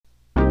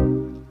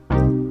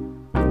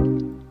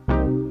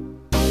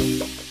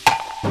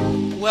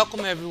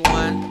welcome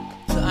everyone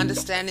to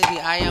Understanding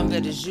the I Am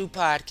That Is You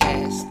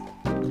podcast.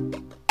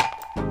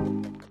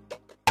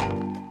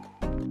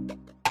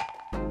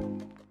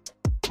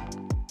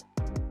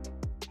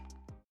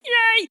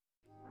 Yay!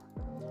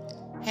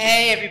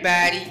 Hey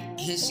everybody,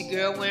 it's your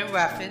girl Wynn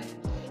Ruffin,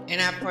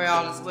 and I pray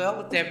all is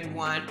well with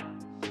everyone,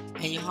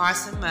 and your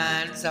hearts and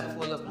minds are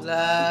full of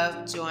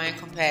love, joy, and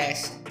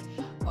compassion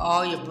for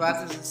all your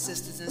brothers and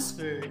sisters in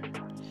spirit.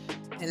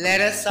 And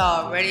let us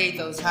all radiate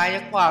those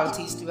higher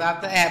qualities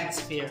throughout the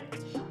atmosphere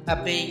by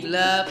being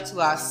love to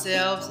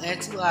ourselves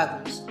and to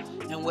others,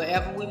 and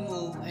wherever we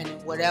move and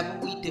in whatever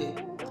we do,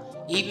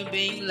 even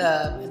being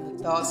love in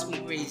the thoughts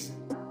we reason.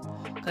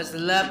 Because the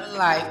love and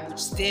light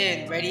which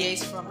then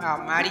radiates from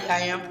our mighty I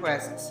Am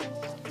presence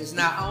is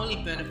not only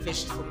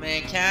beneficial for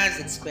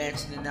mankind's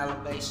expansion and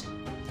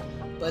elevation,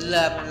 but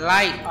love and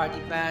light are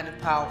divine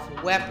and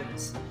powerful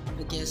weapons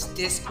against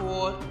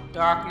discord,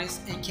 darkness,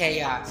 and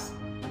chaos.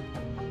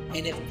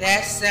 And if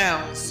that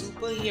sounds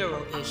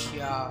superhero-ish,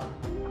 y'all,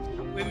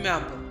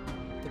 remember,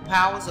 the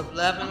powers of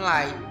love and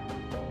light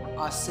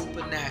are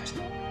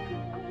supernatural.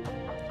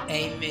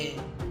 Amen.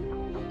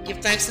 Give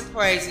thanks and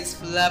praises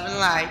for love and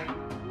light,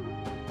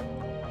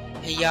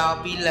 and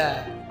y'all be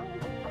loved.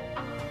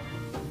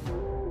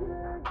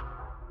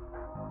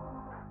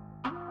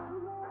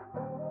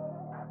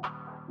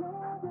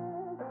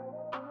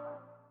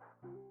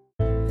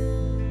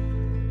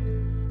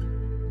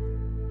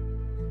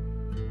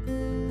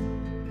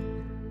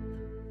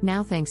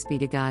 Now thanks be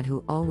to God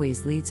who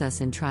always leads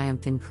us in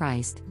triumph in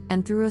Christ,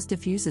 and through us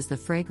diffuses the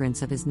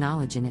fragrance of his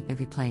knowledge in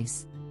every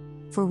place.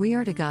 For we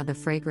are to God the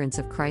fragrance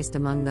of Christ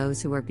among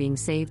those who are being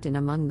saved and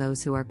among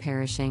those who are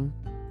perishing.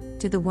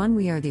 To the one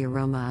we are the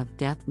aroma of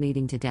death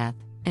leading to death,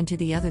 and to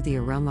the other the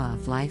aroma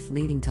of life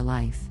leading to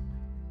life.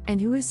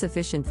 And who is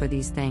sufficient for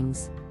these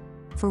things?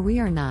 For we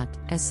are not,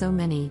 as so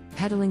many,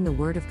 peddling the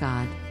word of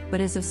God, but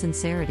as of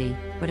sincerity,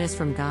 but as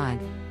from God,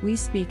 we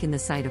speak in the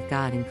sight of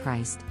God in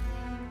Christ.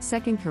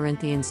 2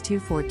 Corinthians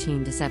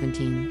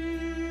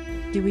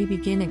 2:14-17. Do we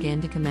begin again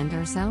to commend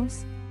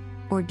ourselves?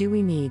 Or do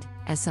we need,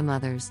 as some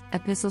others,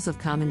 epistles of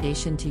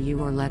commendation to you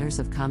or letters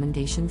of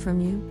commendation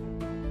from you?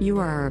 You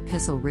are our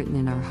epistle written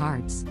in our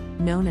hearts,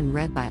 known and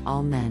read by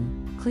all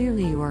men.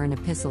 Clearly you are an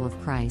epistle of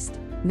Christ,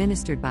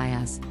 ministered by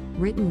us,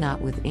 written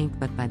not with ink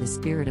but by the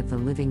Spirit of the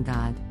living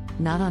God,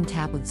 not on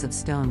tablets of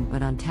stone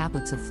but on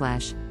tablets of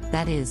flesh,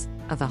 that is,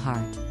 of a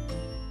heart.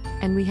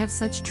 And we have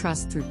such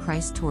trust through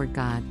Christ toward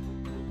God.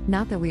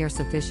 Not that we are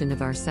sufficient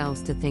of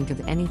ourselves to think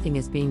of anything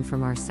as being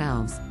from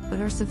ourselves, but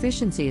our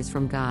sufficiency is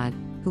from God,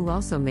 who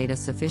also made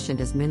us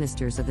sufficient as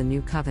ministers of the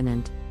new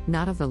covenant,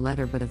 not of the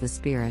letter but of the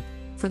Spirit,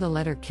 for the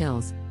letter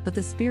kills, but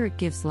the Spirit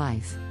gives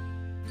life.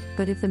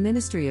 But if the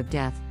ministry of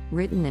death,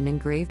 written and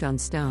engraved on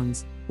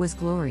stones, was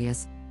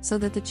glorious, so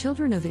that the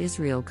children of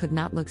Israel could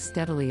not look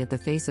steadily at the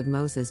face of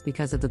Moses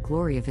because of the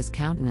glory of his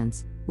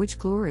countenance, which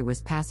glory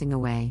was passing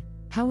away,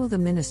 how will the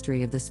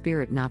ministry of the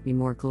Spirit not be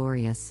more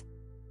glorious?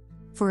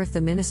 For if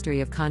the ministry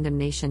of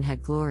condemnation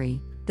had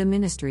glory, the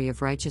ministry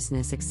of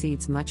righteousness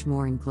exceeds much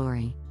more in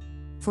glory.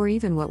 For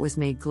even what was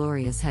made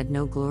glorious had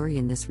no glory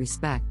in this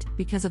respect,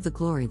 because of the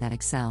glory that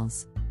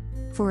excels.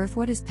 For if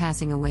what is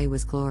passing away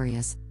was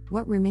glorious,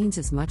 what remains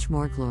is much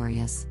more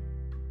glorious.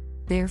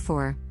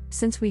 Therefore,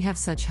 since we have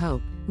such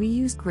hope, we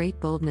use great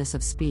boldness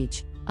of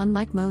speech,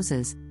 unlike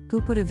Moses,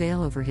 who put a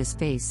veil over his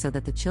face so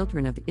that the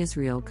children of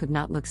Israel could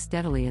not look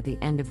steadily at the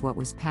end of what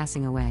was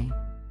passing away.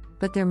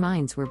 But their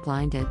minds were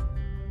blinded.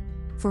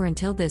 For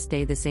until this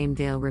day the same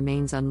veil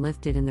remains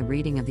unlifted in the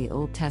reading of the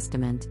Old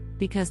Testament,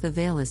 because the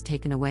veil is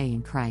taken away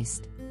in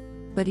Christ.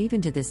 But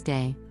even to this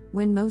day,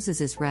 when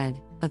Moses is read,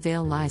 a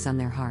veil lies on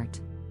their heart.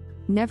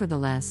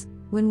 Nevertheless,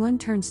 when one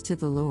turns to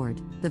the Lord,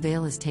 the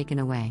veil is taken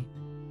away.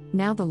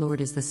 Now the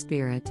Lord is the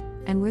Spirit,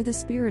 and where the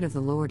Spirit of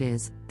the Lord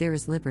is, there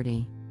is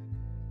liberty.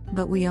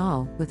 But we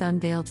all, with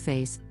unveiled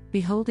face,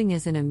 beholding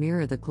as in a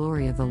mirror the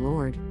glory of the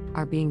Lord,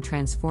 are being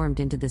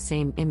transformed into the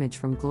same image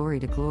from glory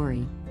to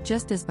glory,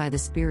 just as by the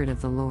Spirit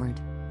of the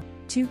Lord.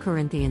 2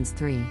 Corinthians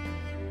 3.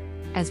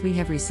 As we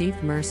have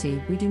received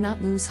mercy, we do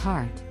not lose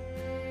heart.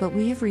 But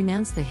we have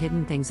renounced the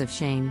hidden things of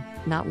shame,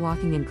 not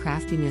walking in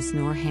craftiness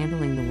nor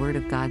handling the word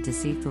of God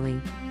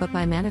deceitfully, but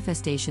by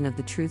manifestation of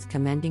the truth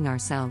commending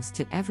ourselves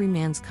to every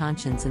man's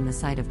conscience in the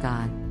sight of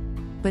God.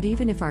 But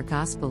even if our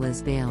gospel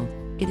is veiled,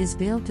 it is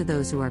veiled to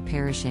those who are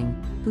perishing,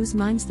 whose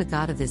minds the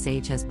God of this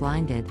age has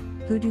blinded,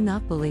 who do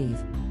not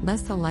believe,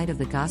 lest the light of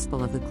the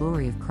gospel of the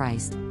glory of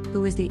Christ,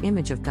 who is the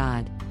image of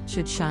God,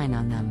 should shine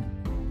on them.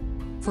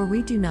 For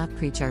we do not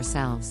preach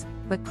ourselves,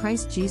 but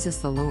Christ Jesus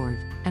the Lord,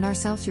 and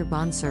ourselves your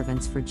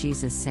bondservants for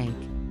Jesus' sake.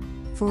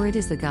 For it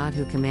is the God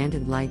who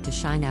commanded light to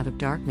shine out of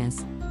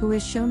darkness, who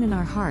has shone in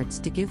our hearts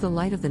to give the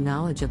light of the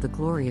knowledge of the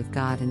glory of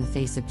God in the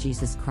face of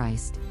Jesus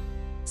Christ.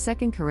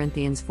 2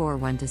 Corinthians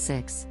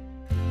 4:1-6.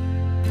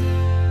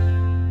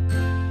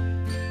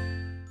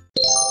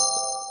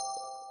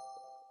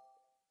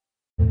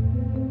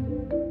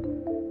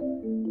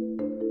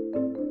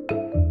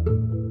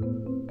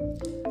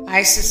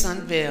 Isis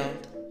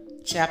Unveiled,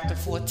 Chapter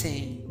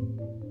 14.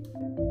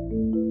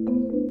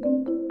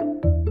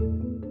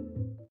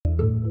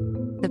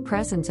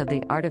 presence of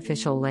the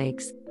artificial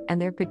lakes,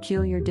 and their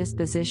peculiar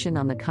disposition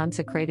on the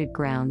consecrated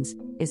grounds,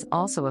 is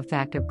also a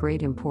fact of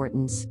great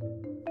importance.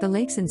 The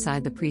lakes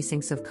inside the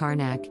precincts of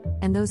Karnak,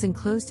 and those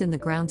enclosed in the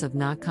grounds of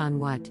Nakhon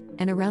Wat,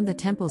 and around the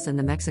temples in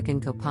the Mexican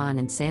Copan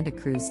and Santa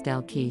Cruz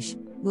del Quiche,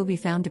 will be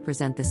found to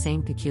present the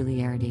same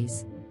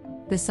peculiarities.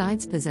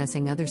 Besides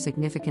possessing other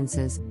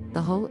significances,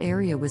 the whole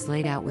area was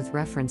laid out with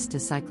reference to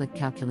cyclic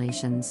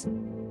calculations.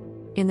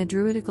 In the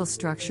Druidical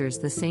structures,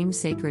 the same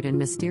sacred and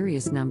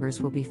mysterious numbers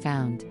will be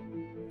found.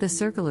 The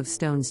circle of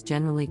stones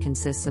generally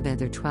consists of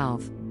either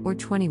 12, or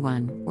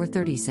 21, or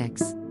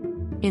 36.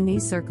 In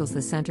these circles,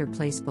 the center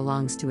place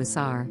belongs to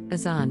Asar,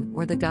 Azan,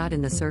 or the god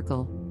in the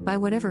circle, by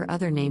whatever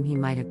other name he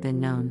might have been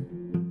known.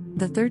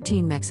 The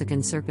 13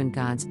 Mexican serpent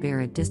gods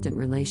bear a distant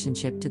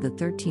relationship to the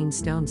 13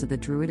 stones of the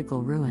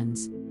Druidical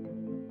ruins.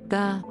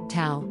 The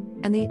Tau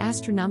and the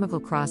astronomical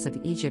cross of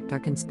Egypt are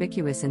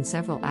conspicuous in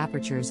several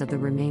apertures of the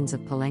remains of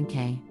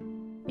Palenque.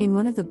 In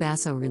one of the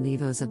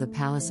basso-relievos of the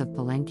Palace of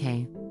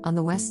Palenque, on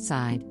the west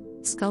side,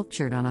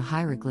 sculptured on a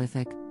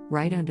hieroglyphic,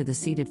 right under the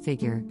seated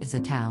figure, is a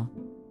Tau.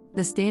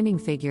 The standing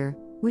figure,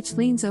 which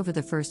leans over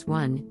the first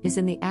one, is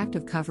in the act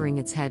of covering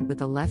its head with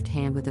the left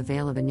hand with a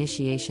veil of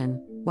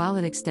initiation, while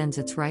it extends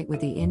its right with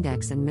the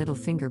index and middle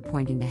finger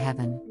pointing to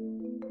heaven.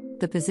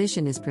 The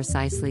position is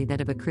precisely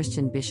that of a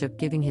Christian bishop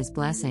giving his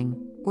blessing,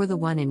 or the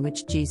one in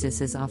which Jesus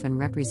is often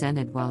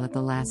represented while at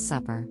the Last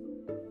Supper.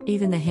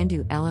 Even the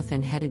Hindu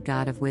elephant-headed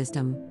god of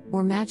wisdom,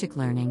 or magic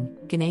learning,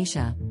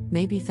 Ganesha,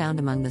 may be found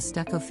among the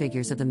stucco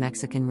figures of the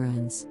Mexican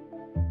ruins.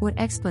 What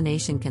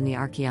explanation can the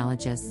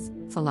archaeologists,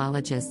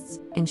 philologists,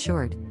 in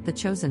short, the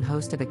chosen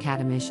host of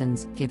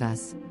academicians, give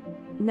us?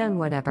 None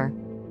whatever.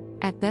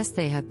 At best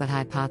they have but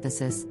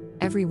hypothesis,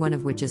 every one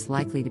of which is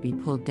likely to be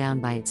pulled down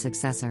by its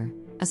successor,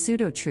 a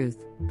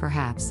pseudo-truth,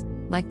 perhaps,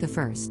 like the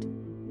first.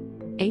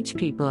 H.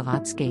 P.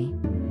 Blavatsky.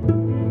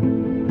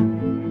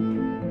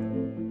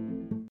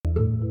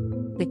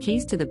 The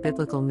keys to the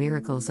biblical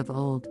miracles of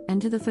old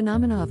and to the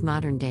phenomena of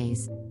modern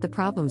days, the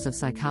problems of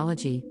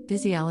psychology,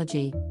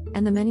 physiology,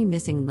 and the many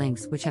missing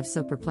links which have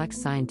so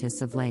perplexed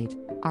scientists of late,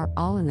 are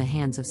all in the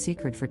hands of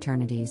secret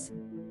fraternities.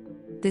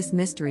 This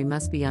mystery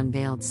must be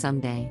unveiled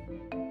someday.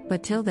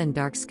 But till then,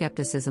 dark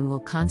skepticism will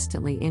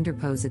constantly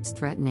interpose its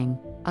threatening,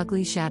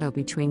 ugly shadow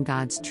between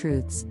God's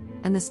truths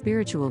and the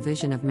spiritual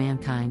vision of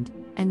mankind,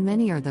 and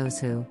many are those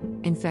who,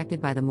 infected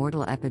by the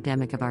mortal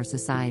epidemic of our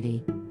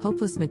society,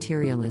 hopeless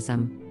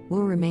materialism,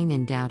 will remain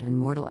in doubt and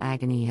mortal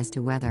agony as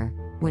to whether,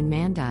 when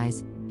man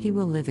dies, he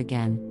will live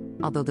again,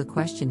 although the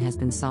question has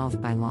been solved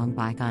by long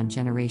bygone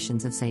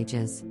generations of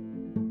sages.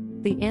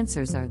 The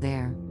answers are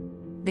there.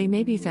 They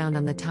may be found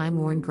on the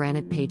time-worn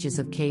granite pages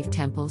of cave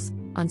temples,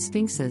 on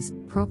sphinxes,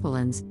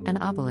 propylons, and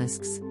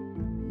obelisks.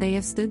 They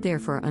have stood there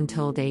for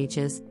untold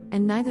ages,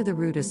 and neither the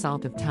rude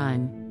assault of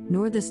time,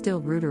 nor the still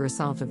ruder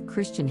assault of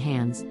Christian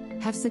hands,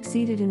 have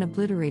succeeded in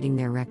obliterating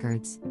their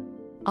records.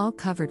 All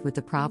covered with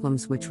the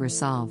problems which were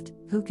solved,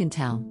 who can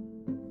tell?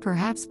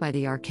 Perhaps by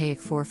the archaic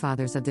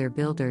forefathers of their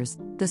builders,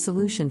 the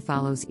solution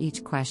follows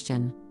each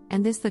question,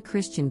 and this the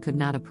Christian could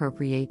not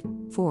appropriate,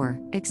 for,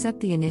 except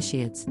the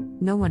initiates,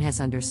 no one has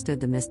understood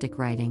the mystic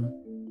writing.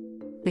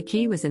 The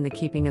key was in the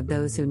keeping of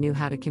those who knew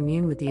how to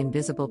commune with the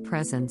invisible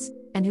presence,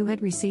 and who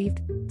had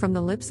received, from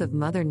the lips of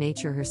Mother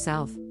Nature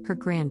herself, her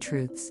grand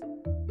truths.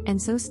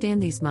 And so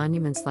stand these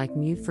monuments like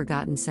mute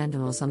forgotten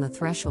sentinels on the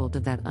threshold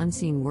of that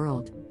unseen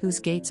world, whose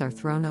gates are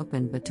thrown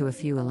open but to a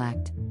few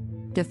elect.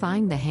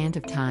 Defying the hand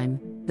of time,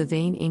 the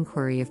vain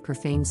inquiry of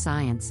profane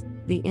science,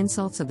 the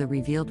insults of the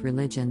revealed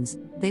religions,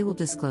 they will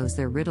disclose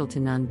their riddle to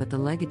none but the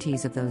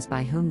legatees of those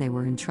by whom they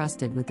were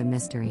entrusted with the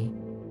mystery.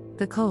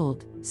 The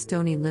cold,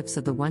 stony lips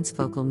of the once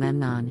vocal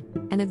Memnon,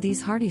 and of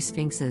these hardy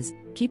sphinxes,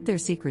 keep their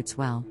secrets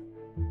well.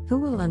 Who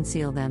will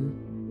unseal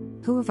them?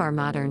 Who of our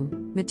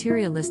modern,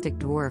 materialistic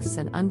dwarfs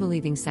and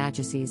unbelieving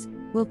Sadducees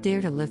will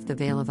dare to lift the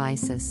veil of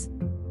Isis?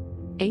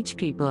 H.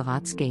 P.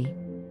 Blavatsky.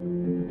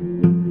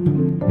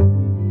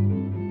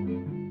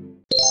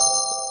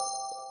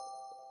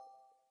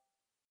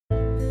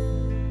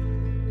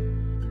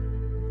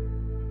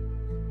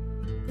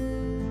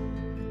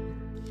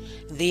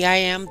 The I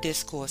Am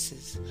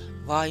Discourses,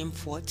 Volume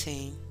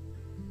 14.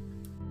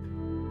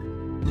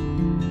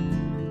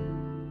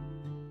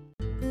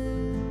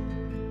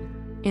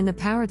 In the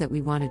power that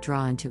we want to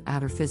draw into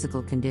outer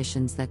physical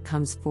conditions that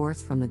comes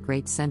forth from the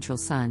great central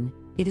sun,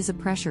 it is a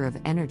pressure of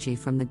energy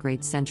from the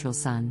great central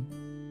sun.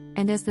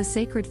 And as the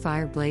sacred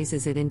fire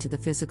blazes it into the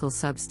physical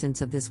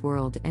substance of this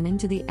world and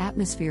into the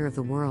atmosphere of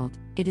the world,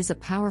 it is a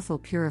powerful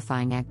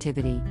purifying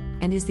activity,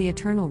 and is the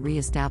eternal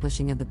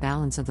re-establishing of the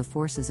balance of the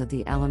forces of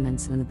the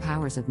elements and the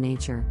powers of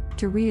nature,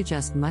 to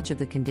readjust much of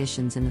the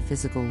conditions in the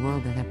physical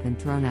world that have been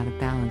thrown out of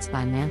balance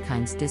by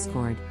mankind's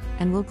discord,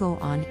 and will go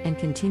on and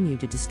continue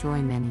to destroy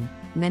many,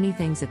 many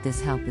things if this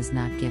help is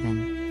not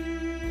given.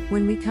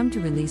 When we come to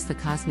release the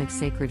cosmic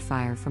sacred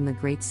fire from the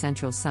great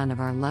central sun of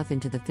our love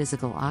into the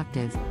physical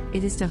octave,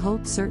 it is to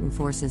hold certain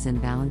forces in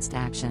balanced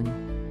action.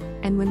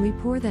 And when we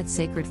pour that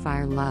sacred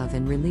fire love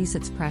and release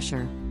its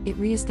pressure, it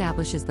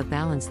reestablishes the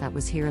balance that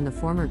was here in the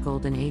former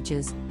golden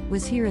ages,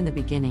 was here in the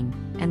beginning,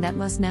 and that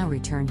must now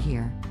return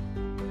here.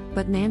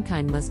 But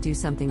mankind must do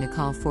something to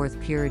call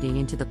forth purity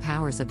into the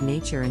powers of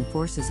nature and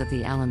forces of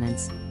the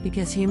elements,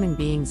 because human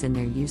beings in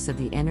their use of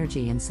the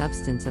energy and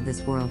substance of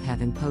this world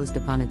have imposed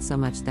upon it so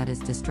much that is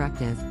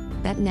destructive,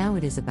 that now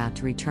it is about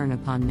to return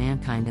upon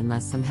mankind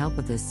unless some help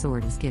of this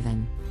sort is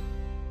given.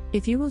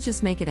 If you will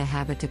just make it a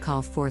habit to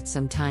call forth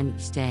some time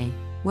each day,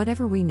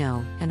 whatever we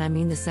know, and I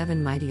mean the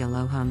seven mighty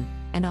Elohim,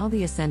 and all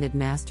the ascended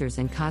masters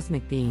and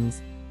cosmic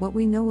beings, what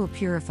we know will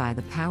purify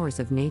the powers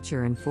of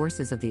nature and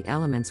forces of the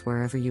elements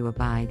wherever you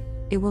abide.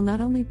 It will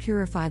not only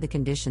purify the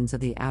conditions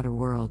of the outer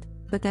world,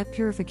 but that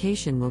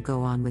purification will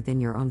go on within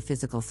your own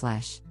physical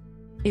flesh.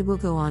 It will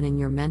go on in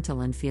your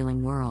mental and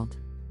feeling world.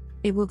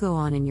 It will go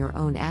on in your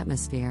own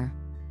atmosphere.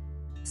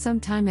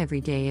 Sometime every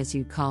day as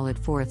you call it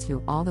forth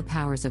through all the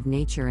powers of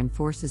nature and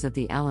forces of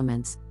the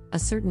elements, a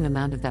certain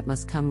amount of that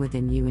must come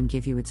within you and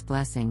give you its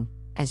blessing,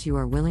 as you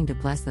are willing to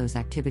bless those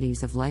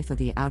activities of life of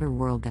the outer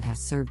world that have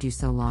served you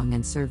so long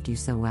and served you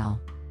so well.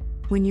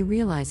 When you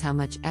realize how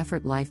much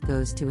effort life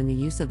goes to in the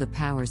use of the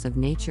powers of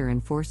nature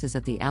and forces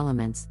of the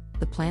elements,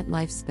 the plant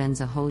life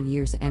spends a whole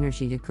year's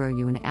energy to grow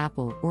you an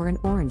apple or an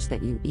orange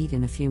that you eat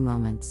in a few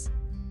moments.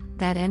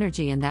 That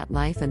energy and that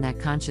life and that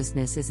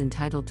consciousness is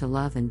entitled to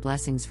love and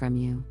blessings from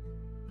you.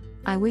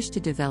 I wish to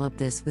develop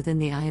this within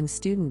the I Am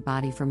student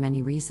body for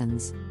many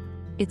reasons.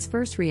 Its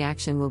first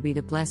reaction will be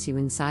to bless you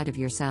inside of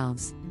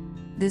yourselves.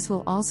 This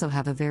will also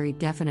have a very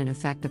definite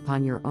effect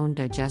upon your own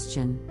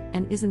digestion,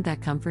 and isn't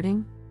that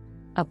comforting?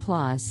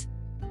 Applause.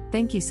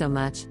 Thank you so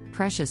much,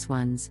 precious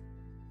ones.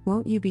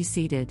 Won't you be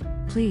seated,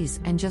 please,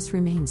 and just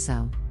remain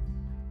so.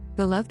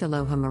 Beloved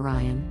Elohim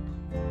Orion.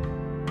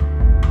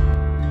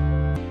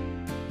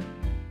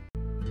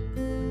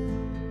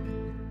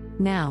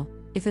 Now,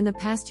 if in the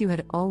past you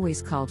had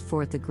always called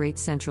forth the great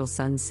central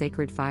sun's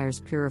sacred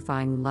fires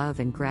purifying love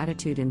and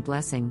gratitude and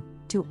blessing,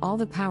 to all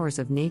the powers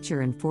of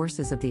nature and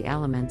forces of the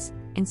elements,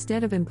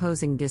 instead of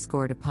imposing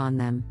discord upon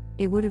them,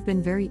 it would have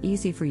been very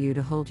easy for you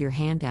to hold your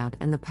hand out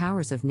and the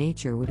powers of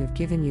nature would have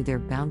given you their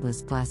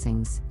boundless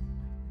blessings.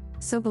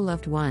 So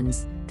beloved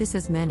ones, this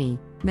has many,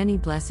 many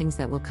blessings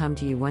that will come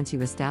to you once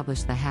you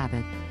establish the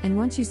habit, and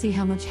once you see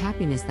how much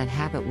happiness that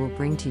habit will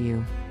bring to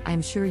you, I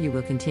am sure you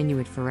will continue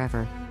it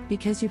forever,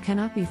 because you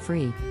cannot be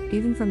free,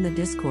 even from the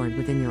discord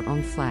within your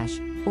own flesh,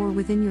 or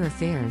within your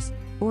affairs,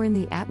 or in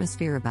the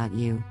atmosphere about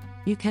you.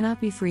 You cannot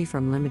be free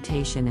from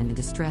limitation and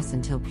distress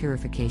until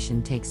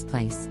purification takes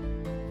place.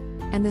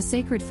 And the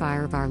sacred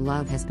fire of our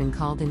love has been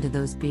called into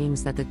those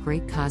beings that the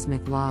great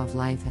cosmic law of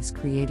life has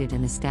created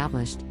and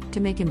established, to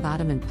make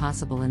embodiment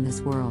possible in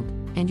this world,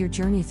 and your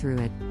journey through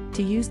it,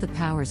 to use the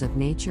powers of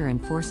nature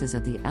and forces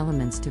of the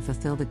elements to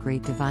fulfill the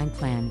great divine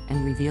plan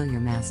and reveal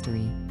your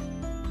mastery.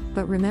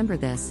 But remember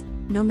this,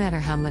 no matter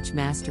how much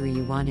mastery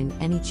you want in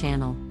any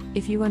channel,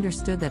 if you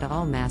understood that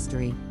all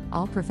mastery,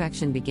 all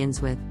perfection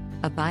begins with,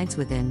 abides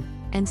within,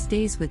 and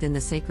stays within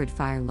the sacred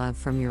fire love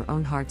from your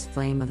own heart's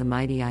flame of the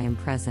mighty I Am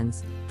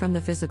presence, from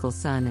the physical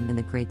sun and in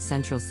the great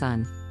central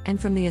sun, and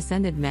from the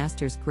ascended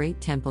master's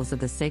great temples of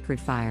the sacred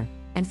fire,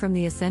 and from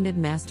the ascended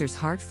master's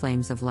heart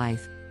flames of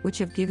life, which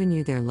have given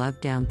you their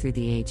love down through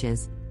the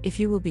ages, if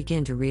you will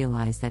begin to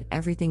realize that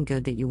everything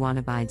good that you want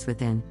abides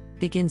within,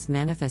 begins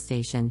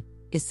manifestation,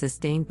 is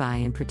sustained by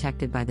and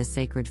protected by the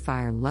sacred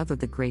fire love of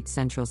the great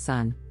central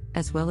sun,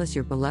 as well as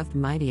your beloved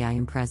mighty I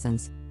Am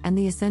presence, and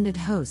the ascended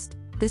host,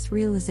 this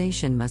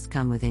realization must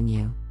come within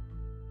you.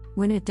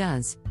 When it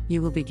does,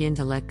 you will begin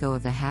to let go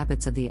of the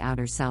habits of the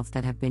outer self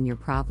that have been your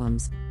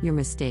problems, your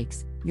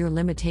mistakes, your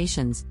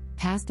limitations,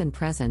 past and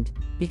present,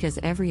 because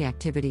every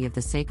activity of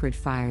the sacred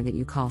fire that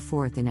you call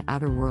forth in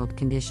outer world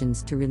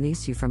conditions to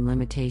release you from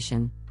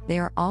limitation, they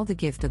are all the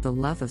gift of the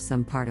love of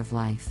some part of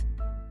life.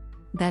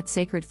 That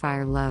sacred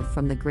fire love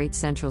from the great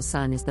central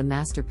sun is the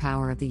master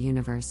power of the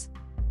universe.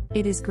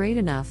 It is great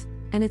enough,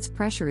 and its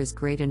pressure is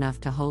great enough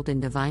to hold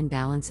in divine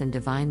balance and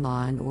divine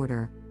law and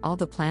order, all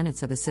the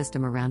planets of a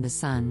system around a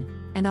sun,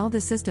 and all the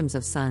systems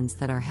of suns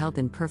that are held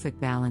in perfect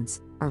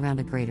balance,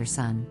 around a greater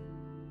sun.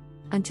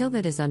 Until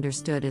that is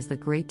understood as the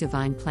great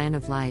divine plan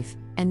of life,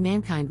 and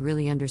mankind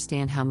really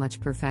understand how much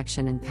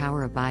perfection and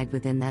power abide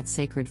within that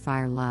sacred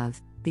fire love,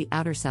 the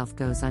outer self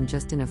goes on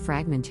just in a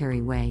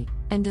fragmentary way,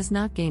 and does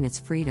not gain its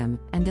freedom,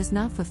 and does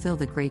not fulfill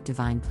the great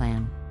divine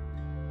plan.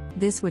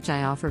 This which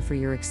I offer for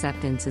your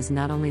acceptance is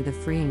not only the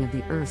freeing of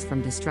the earth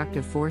from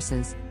destructive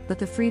forces, but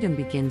the freedom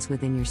begins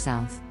within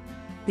yourself.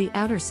 The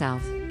outer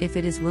self, if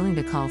it is willing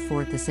to call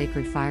forth the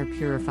sacred fire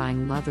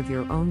purifying love of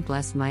your own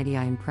blessed mighty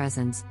I Am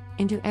presence,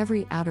 into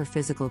every outer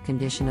physical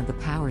condition of the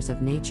powers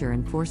of nature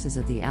and forces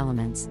of the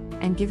elements,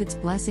 and give its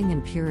blessing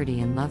and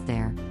purity and love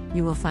there,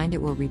 you will find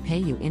it will repay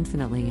you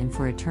infinitely and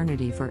for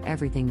eternity for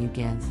everything you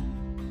give.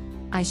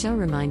 I shall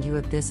remind you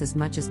of this as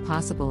much as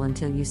possible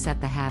until you set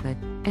the habit,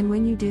 and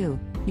when you do,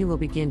 you will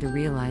begin to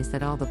realize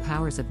that all the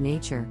powers of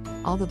nature,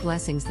 all the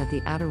blessings that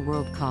the outer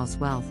world calls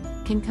wealth,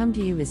 can come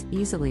to you as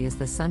easily as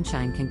the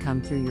sunshine can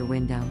come through your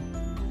window.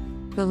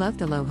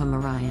 Beloved Elohim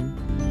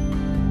Orion.